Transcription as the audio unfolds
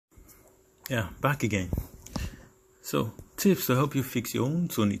Yeah, back again. So, tips to help you fix your own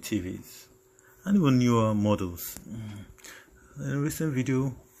Sony TVs and even newer models. In a recent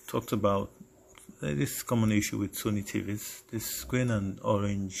video, talked about this common issue with Sony TVs, this green and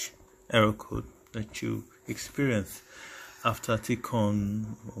orange error code that you experience after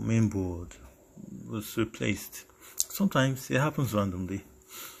T-Con or mainboard was replaced. Sometimes it happens randomly,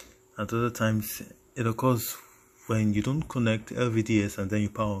 at other times it occurs when you don't connect LVDS and then you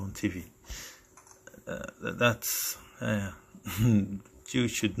power on TV. You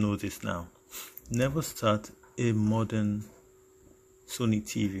should know this now. Never start a modern Sony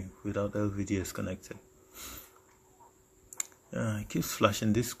TV without LVDS connected. It keeps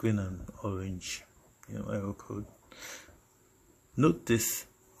flashing this green and orange, error code. Note this: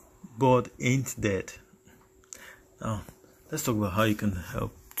 board ain't dead. Now, let's talk about how you can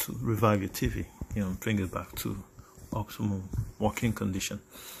help to revive your TV. Bring it back to optimal working condition.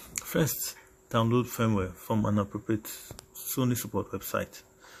 First, download firmware from an appropriate Sony support website.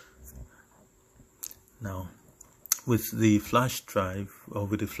 Now, with the flash drive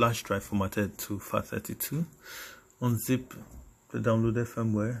formatted to FAT32, unzip the downloaded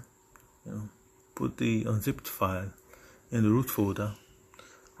firmware. Put the unzipped file in the root folder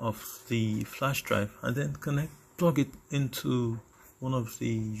of the flash drive, and then plug it into one of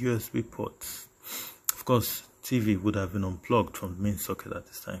the USB ports. Of course, TV would have been unplugged from the main socket at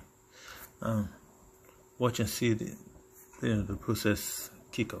this time. Watch and see the process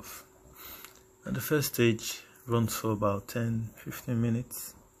kick off. And the first stage runs for about 10-15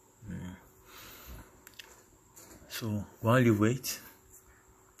 minutes. So while you wait,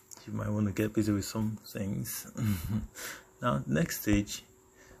 you might want to get busy with some things. Now, next stage,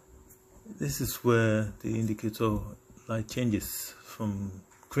 this is where the indicator light changes from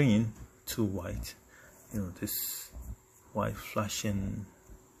green to white. This white flashing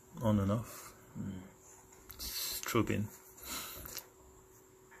on and off, strobing.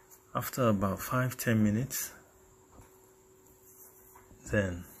 After about 5-10 minutes,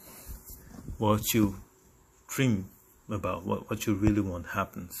 then what you dream about, what you really want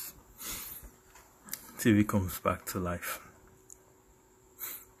happens. TV comes back to life.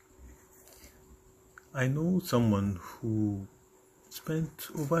 I know someone who spent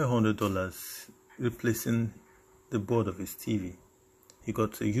over $100 replacing the board of his TV. He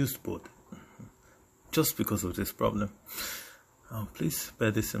got a used board just because of this problem. Please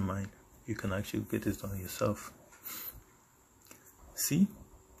bear this in mind. You can actually get this done yourself. See,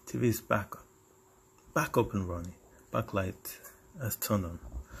 TV is back up and running. Backlight has turned on.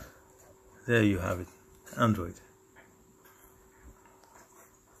 There you have it, Android.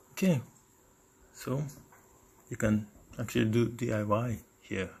 Okay, so you can actually do DIY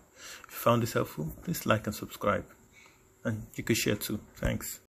here. If you found this helpful, please like and subscribe, and you can share too. Thanks.